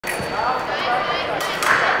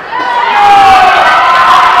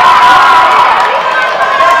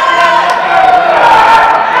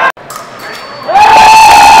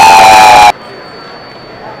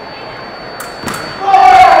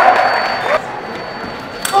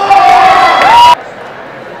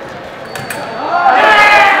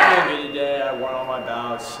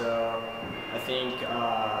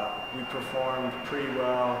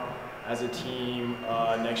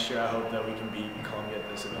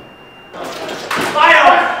Nice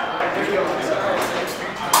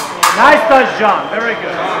touch, John. Very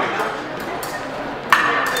good.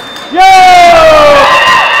 Yo!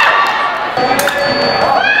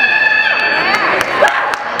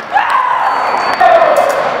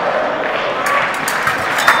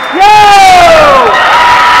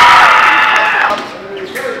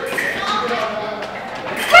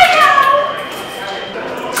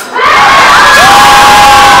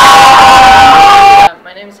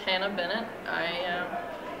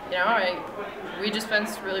 We just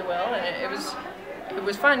fenced really well, and it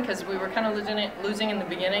was fun because we were kind of losing in the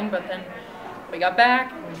beginning, but then we got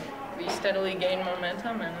back and we steadily gained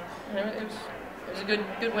momentum, and it was a good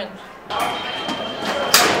win.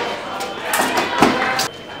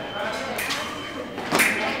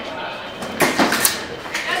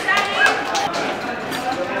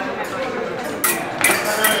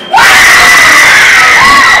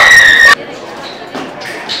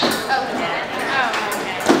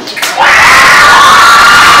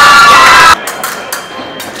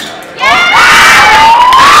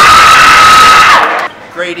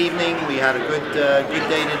 Great evening. We had a good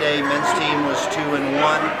day today. Men's team was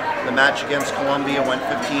 2-1. The match against Columbia went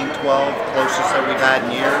 15-12, closest that we've had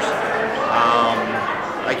in years.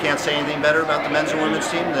 I can't say anything better about the men's and women's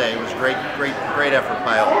team today. It was great effort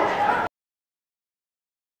by all.